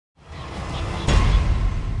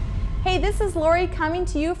Hey, this is Lori coming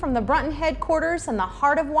to you from the Brunton headquarters in the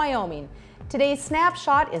heart of Wyoming. Today's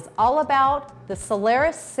snapshot is all about the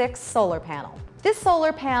Solaris 6 solar panel. This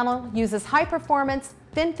solar panel uses high-performance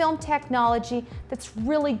thin film technology that's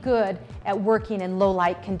really good at working in low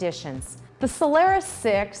light conditions. The Solaris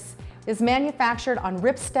 6 is manufactured on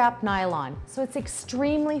ripstop nylon, so it's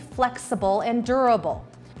extremely flexible and durable.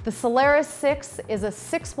 The Solaris 6 is a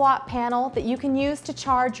 6-watt panel that you can use to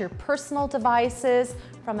charge your personal devices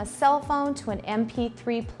from a cell phone to an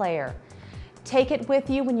MP3 player. Take it with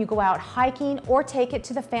you when you go out hiking or take it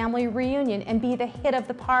to the family reunion and be the hit of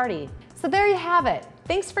the party. So there you have it.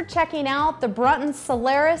 Thanks for checking out the Brunton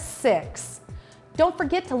Solaris 6. Don't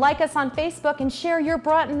forget to like us on Facebook and share your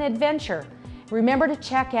Brunton adventure. Remember to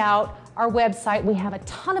check out our website. We have a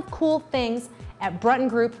ton of cool things at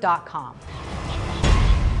bruntongroup.com.